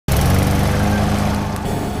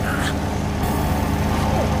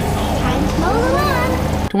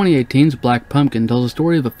2018's Black Pumpkin tells the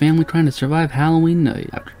story of a family trying to survive Halloween night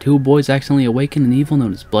after two boys accidentally awaken an evil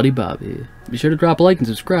known as Bloody Bobby. Be sure to drop a like and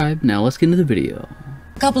subscribe. Now let's get into the video.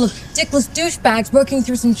 A couple of dickless douchebags working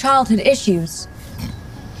through some childhood issues.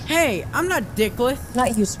 Hey, I'm not dickless.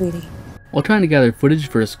 Not you, sweetie. While trying to gather footage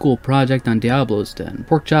for a school project on Diablo's Den,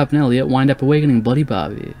 Porkchop and Elliot wind up awakening Bloody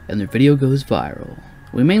Bobby, and their video goes viral.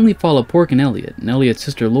 We mainly follow Pork and Elliot's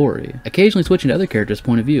sister Lori, occasionally switching to other characters'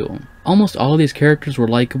 point of view. Almost all of these characters were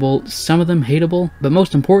likable, some of them hateable, but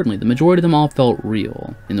most importantly, the majority of them all felt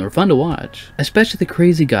real, and they were fun to watch. Especially the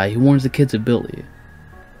crazy guy who warns the kids of Billy.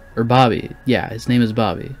 Or Bobby. Yeah, his name is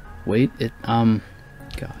Bobby. Wait, God.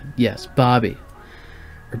 Yes, Bobby.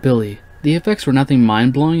 Or Billy. The effects were nothing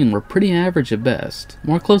mind-blowing and were pretty average at best,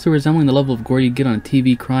 more closely resembling the level of gore you'd get on a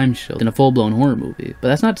TV crime show than a full-blown horror movie, but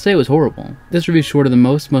that's not to say it was horrible. This review's shorter than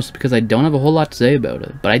most, mostly because I don't have a whole lot to say about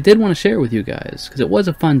it, but I did want to share it with you guys, because it was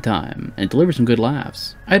a fun time, and it delivered some good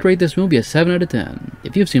laughs. I'd rate this movie a 7 out of 10.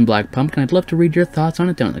 If you've seen Black Pumpkin, I'd love to read your thoughts on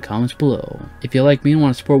it down in the comments below. If you like me and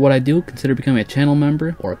want to support what I do, consider becoming a channel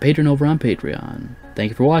member or a patron over on Patreon.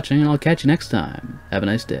 Thank you for watching, and I'll catch you next time. Have a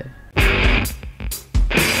nice day.